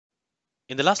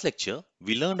In the last lecture,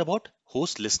 we learned about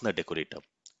host listener decorator.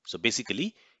 So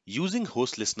basically, using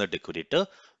host listener decorator,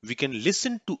 we can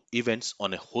listen to events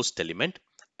on a host element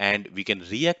and we can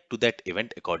react to that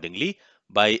event accordingly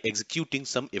by executing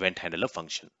some event handler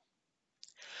function.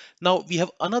 Now we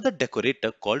have another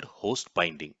decorator called host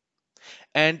binding,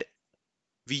 and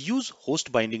we use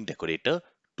host binding decorator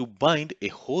to bind a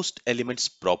host element's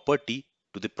property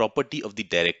to the property of the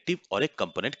directive or a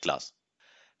component class.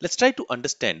 Let's try to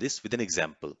understand this with an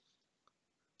example.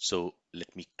 So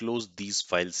let me close these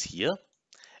files here.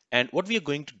 And what we are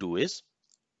going to do is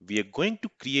we are going to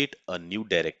create a new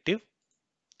directive.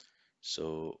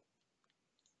 So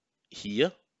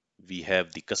here we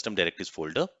have the custom directives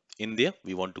folder. In there,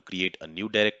 we want to create a new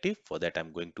directive. For that,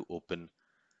 I'm going to open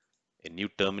a new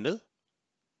terminal.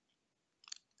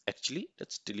 Actually,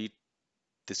 let's delete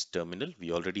this terminal.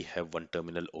 We already have one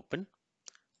terminal open.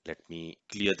 Let me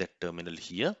clear that terminal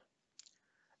here.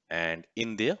 And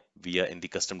in there, we are in the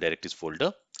custom directives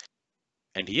folder.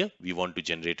 And here we want to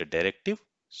generate a directive.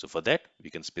 So for that, we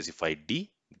can specify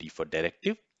D for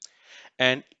directive.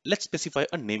 And let's specify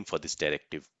a name for this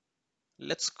directive.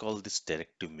 Let's call this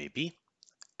directive maybe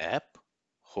app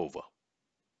hover.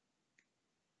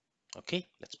 Okay,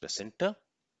 let's press enter.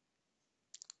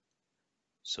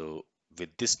 So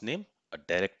with this name, a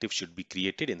directive should be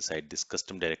created inside this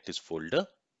custom directives folder.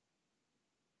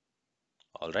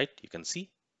 All right, you can see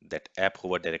that app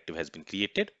hover directive has been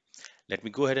created. Let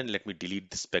me go ahead and let me delete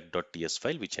the spec.ts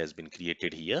file which has been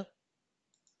created here.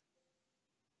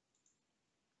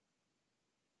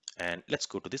 And let's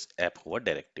go to this app hover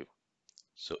directive.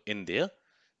 So in there,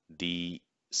 the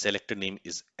selector name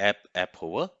is app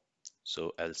hover.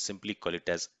 So I'll simply call it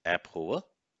as app hover.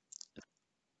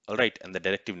 All right, and the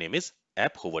directive name is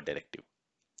app hover directive.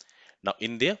 Now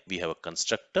in there, we have a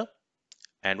constructor,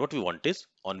 and what we want is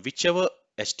on whichever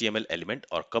HTML element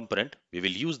or component we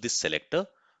will use this selector,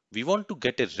 we want to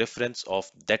get a reference of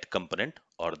that component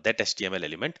or that HTML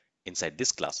element inside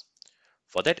this class.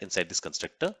 For that, inside this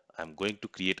constructor, I'm going to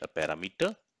create a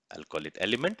parameter. I'll call it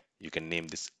element. You can name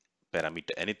this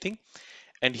parameter anything.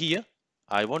 And here,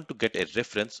 I want to get a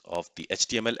reference of the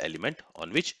HTML element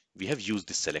on which we have used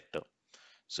this selector.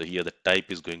 So here the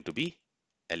type is going to be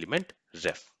element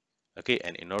ref. Okay,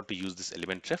 and in order to use this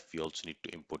element ref, we also need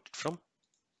to import it from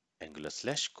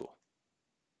Angular/co.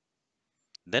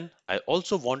 Then I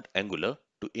also want Angular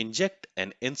to inject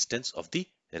an instance of the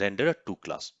renderer2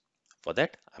 class. For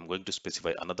that, I'm going to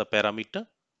specify another parameter.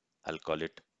 I'll call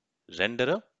it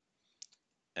renderer,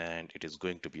 and it is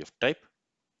going to be of type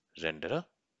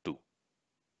renderer2.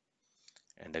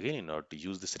 And again, in order to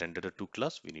use this renderer2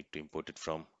 class, we need to import it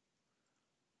from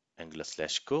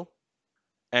Angular/co.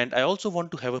 And I also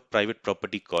want to have a private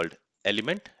property called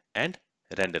element and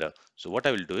renderer. So what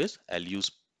I will do is I'll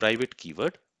use private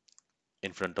keyword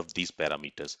in front of these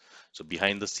parameters. So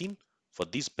behind the scene, for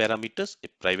these parameters, a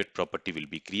private property will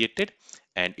be created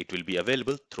and it will be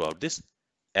available throughout this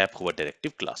app hover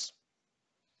directive class.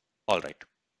 All right.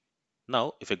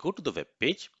 Now, if I go to the web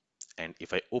page and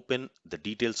if I open the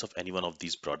details of any one of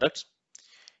these products,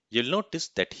 you'll notice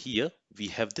that here we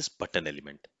have this button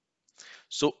element.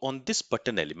 So on this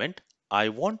button element, I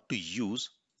want to use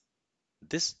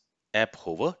this app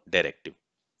hover directive.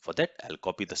 For that, I'll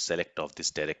copy the select of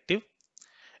this directive,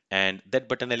 and that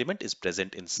button element is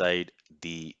present inside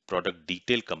the product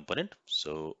detail component.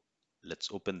 So let's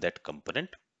open that component.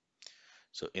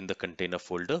 So in the container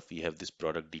folder, we have this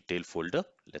product detail folder.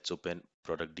 Let's open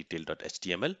product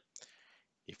detail.html.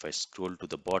 If I scroll to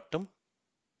the bottom,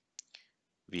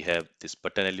 we have this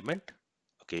button element.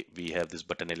 Okay, we have this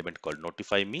button element called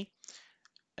notify me,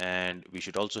 and we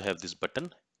should also have this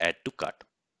button add to cart.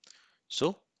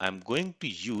 So I'm going to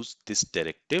use this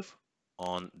directive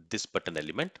on this button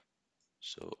element.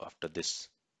 So after this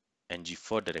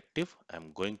ng4 directive,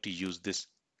 I'm going to use this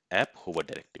app hover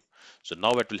directive. So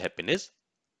now what will happen is,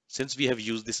 since we have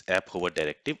used this app hover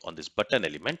directive on this button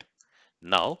element,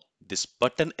 now this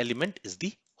button element is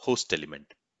the host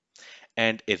element,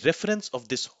 and a reference of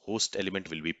this host element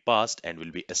will be passed and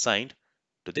will be assigned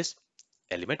to this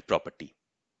element property.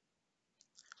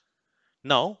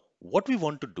 Now what we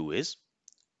want to do is,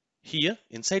 here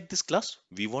inside this class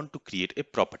we want to create a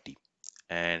property,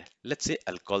 and let's say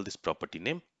I'll call this property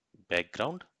name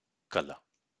background color.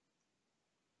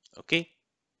 Okay,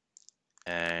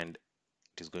 and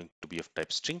it is going to be of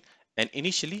type string, and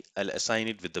initially I'll assign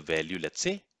it with the value, let's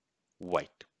say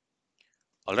white.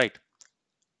 All right,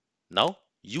 now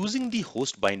using the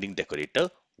host binding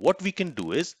decorator, what we can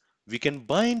do is we can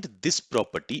bind this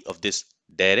property of this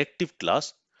directive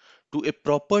class to a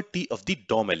property of the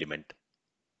DOM element.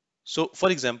 So for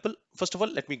example, first of all,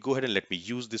 let me go ahead and let me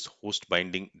use this host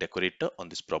binding decorator on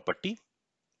this property.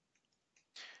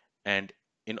 And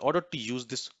in order to use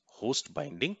this host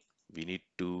binding, we need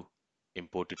to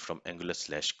import it from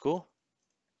Angular/co.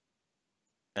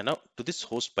 And now to this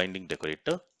host binding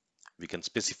decorator, we can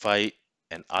specify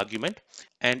an argument,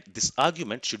 and this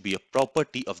argument should be a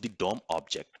property of the DOM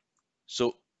object.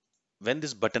 So when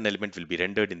this button element will be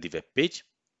rendered in the web page,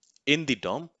 in the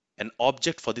DOM, an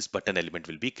object for this button element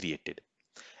will be created,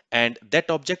 and that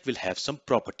object will have some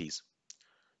properties.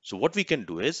 So what we can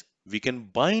do is we can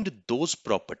bind those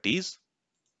properties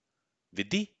with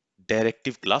the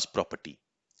directive class property.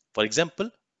 For example,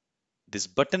 this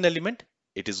button element,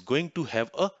 it is going to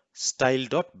have a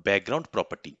style.background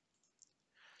property.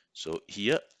 So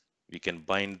here we can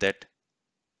bind that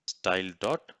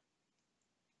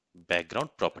style.background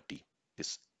property.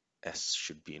 This S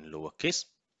should be in lowercase.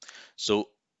 So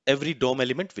every DOM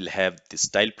element will have the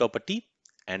style property,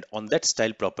 and on that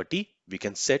style property, we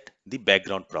can set the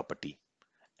background property.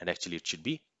 And actually it should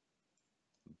be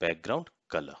background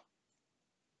color.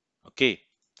 Okay,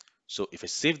 so if I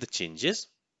save the changes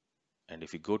and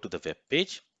if we go to the web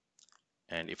page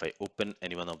and if I open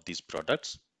any one of these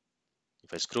products,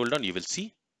 if I scroll down, you will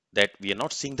see that we are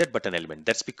not seeing that button element.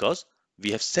 That's because we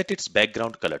have set its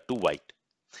background color to white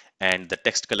and the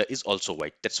text color is also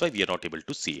white. That's why we are not able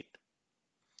to see it.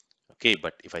 Okay,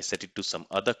 but if I set it to some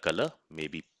other color,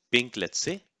 maybe pink, let's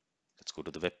say, let's go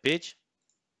to the web page.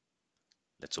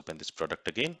 Let's open this product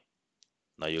again.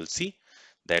 Now you'll see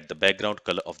that the background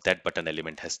color of that button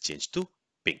element has changed to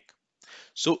pink.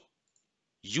 So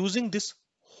using this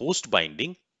host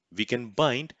binding, we can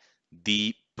bind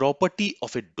the property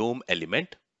of a DOM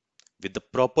element with the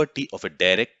property of a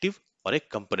directive or a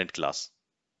component class.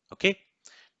 Okay,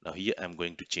 now here I'm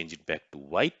going to change it back to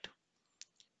white.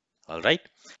 All right,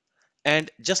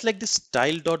 and just like the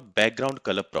style.background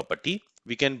color property,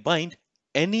 we can bind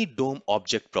any DOM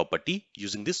object property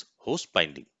using this host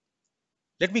binding.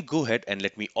 Let me go ahead and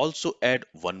let me also add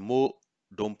one more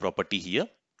DOM property here.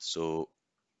 So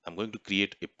I'm going to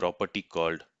create a property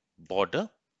called border.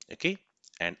 Okay,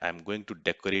 and I'm going to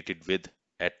decorate it with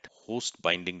at host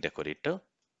binding decorator.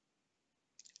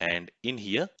 And in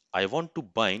here, I want to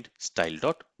bind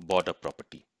style.border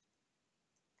property.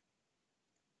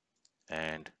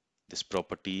 And this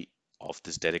property of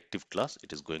this directive class,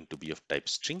 it is going to be of type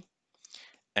string.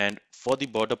 And for the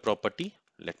border property,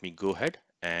 let me go ahead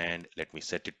and let me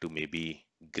set it to maybe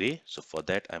gray. So for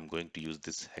that, I'm going to use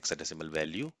this hexadecimal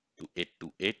value to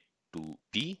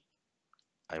 8282B.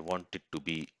 I want it to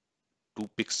be 2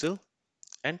 pixel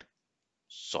and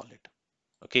solid.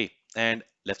 Okay, and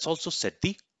let's also set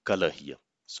the color here.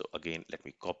 So again, let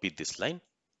me copy this line,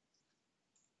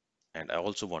 and I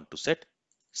also want to set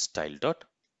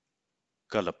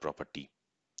style.color property.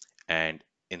 And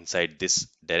inside this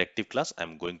directive class,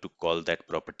 I'm going to call that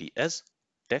property as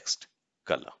text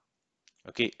color.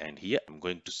 Okay, and here I'm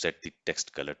going to set the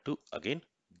text color to again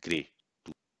gray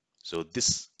too. So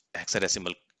this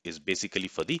hexadecimal is basically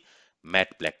for the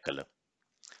matte black color.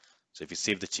 So if you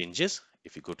save the changes,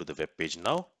 if you go to the web page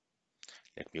now,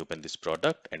 let me open this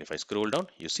product, and if I scroll down,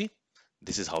 you see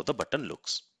this is how the button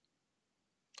looks.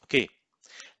 Okay,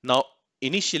 now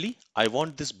initially I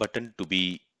want this button to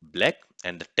be black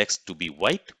and the text to be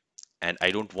white, and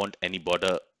I don't want any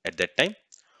border at that time.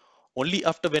 Only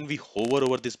after when we hover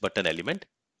over this button element,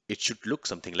 it should look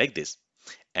something like this.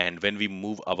 And when we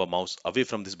move our mouse away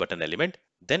from this button element,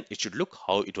 then it should look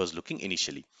how it was looking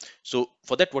initially. So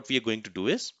for that, what we are going to do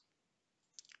is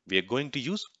we are going to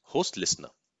use host listener.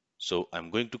 So I'm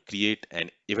going to create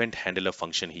an event handler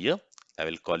function here. I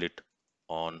will call it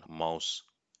on mouse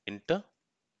enter.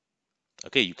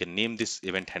 Okay, you can name this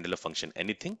event handler function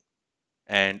anything,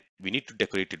 and we need to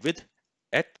decorate it with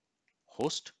at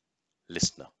host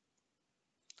listener.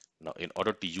 Now, in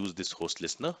order to use this host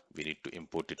listener, we need to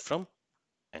import it from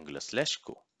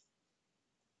Angular/co.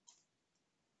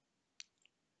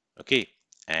 Okay,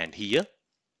 and here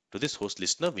to this host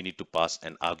listener, we need to pass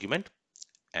an argument,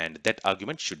 and that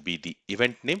argument should be the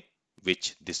event name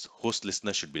which this host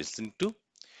listener should be listening to.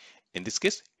 In this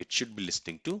case, it should be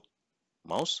listening to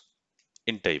mouse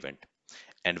enter event.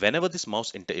 And whenever this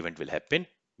mouse enter event will happen,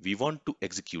 we want to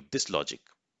execute this logic.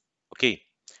 Okay,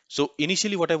 so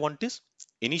initially what I want is,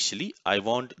 initially I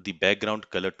want the background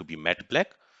color to be matte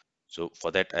black. So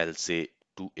for that, I'll say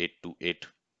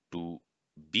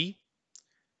 28282B.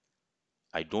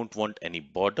 I don't want any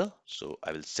border, so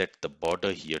I will set the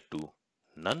border here to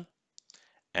none,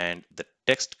 and the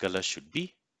text color should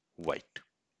be white.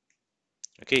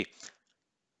 Okay,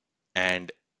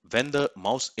 and when the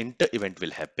mouse enter event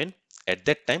will happen, at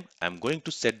that time I'm going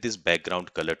to set this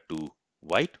background color to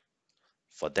white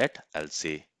For that, I'll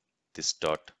say this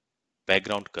dot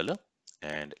background color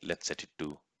and let's set it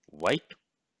to white.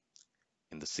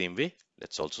 In the same way,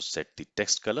 let's also set the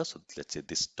text color. So let's say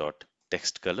this dot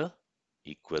text color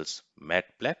equals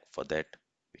matte black. For that,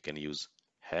 we can use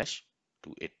hash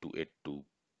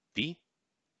 28282p.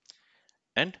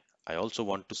 And I also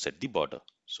want to set the border.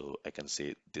 So I can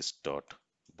say this dot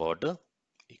border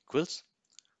equals,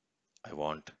 I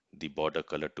want the border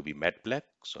color to be matte black.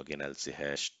 So again, I'll say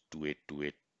hash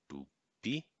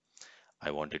 28282p.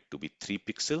 I want it to be 3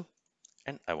 pixel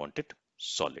and I want it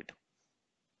solid.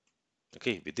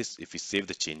 Okay, with this, if we save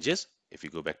the changes, if we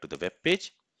go back to the web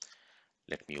page,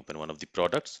 let me open one of the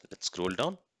products. Let's scroll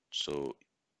down. So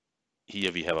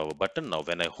here we have our button. Now,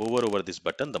 when I hover over this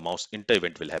button, the mouse enter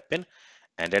event will happen.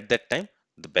 And at that time,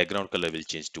 the background color will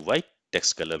change to white,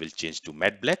 text color will change to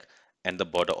matte black, and the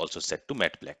border also set to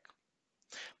matte black.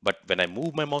 But when I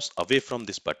move my mouse away from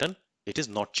this button, it is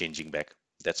not changing back.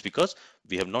 That's because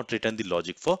we have not written the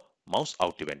logic for mouse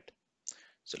out event.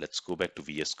 So let's go back to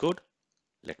VS Code.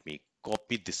 Let me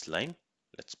copy this line.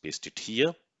 Let's paste it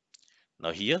here.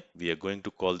 Now here we are going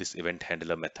to call this event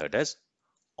handler method as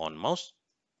onMouse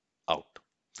out.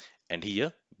 And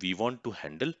here we want to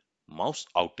handle mouse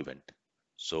out event.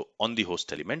 So on the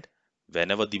host element,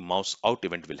 whenever the mouse out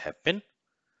event will happen,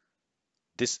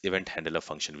 this event handler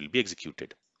function will be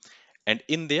executed. And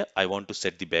in there, I want to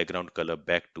set the background color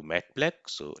back to matte black.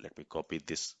 So let me copy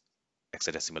this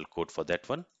hexadecimal code for that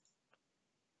one.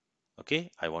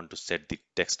 Okay, I want to set the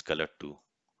text color to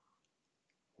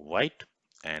white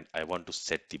and I want to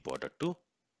set the border to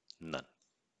none.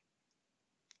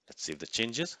 Let's save the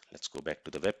changes. Let's go back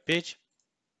to the web page.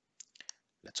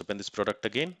 Let's open this product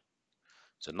again.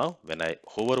 So now when I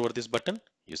hover over this button,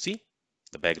 you see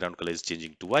the background color is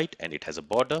changing to white and it has a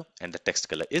border and the text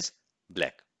color is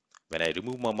black. When I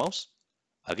remove my mouse,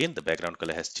 again the background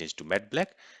color has changed to matte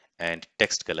black and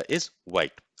text color is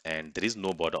white and there is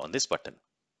no border on this button.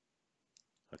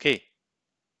 Okay.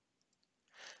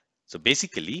 So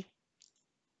basically,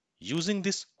 using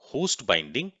this host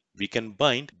binding, we can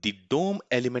bind the DOM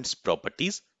elements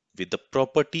properties with the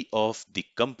property of the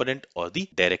component or the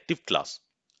directive class.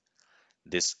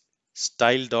 This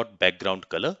style.background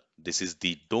color, this is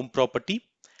the DOM property,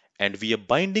 and we are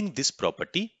binding this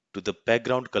property to the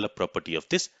background color property of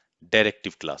this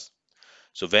directive class.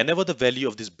 So whenever the value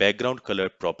of this background color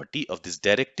property of this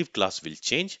directive class will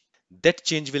change, that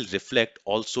change will reflect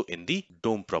also in the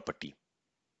DOM property.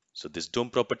 So this DOM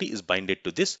property is binded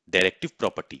to this directive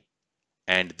property.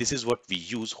 And this is what we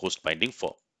use host binding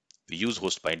for. We use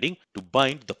host binding to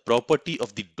bind the property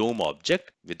of the DOM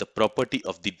object with the property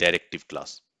of the directive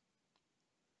class.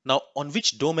 Now, on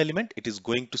which DOM element it is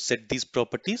going to set these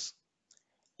properties?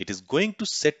 It is going to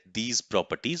set these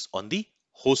properties on the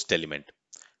host element.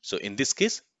 So in this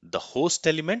case, the host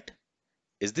element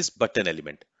is this button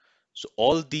element. So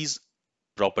all these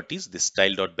properties, this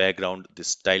style.background, this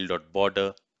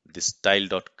style.border, this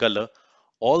style.color,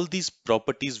 all these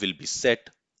properties will be set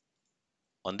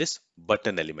on this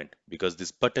button element because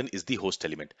this button is the host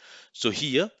element. So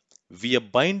here we are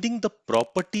binding the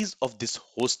properties of this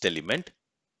host element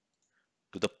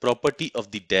to the property of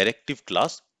the directive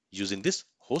class using this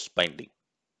host binding.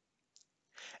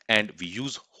 And we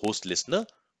use host listener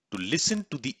to listen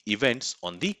to the events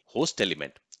on the host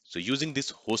element. So using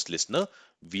this host listener,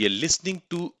 we are listening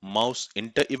to mouse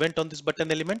enter event on this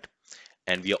button element,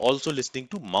 and we are also listening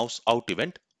to mouse out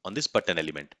event on this button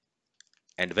element.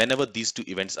 And whenever these two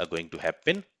events are going to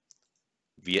happen,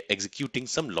 we are executing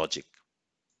some logic.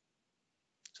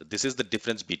 So this is the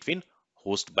difference between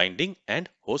host binding and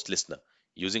host listener.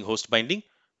 Using host binding,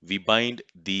 we bind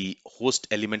the host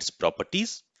element's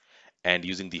properties, and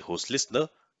using the host listener,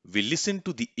 we listen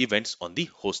to the events on the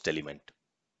host element.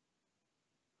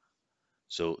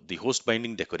 So the host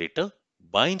binding decorator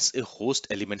binds a host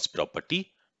element's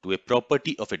property to a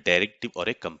property of a directive or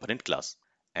a component class.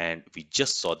 And we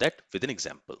just saw that with an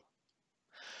example.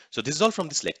 So this is all from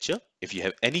this lecture. If you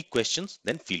have any questions,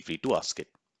 then feel free to ask it.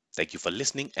 Thank you for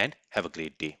listening and have a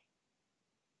great day.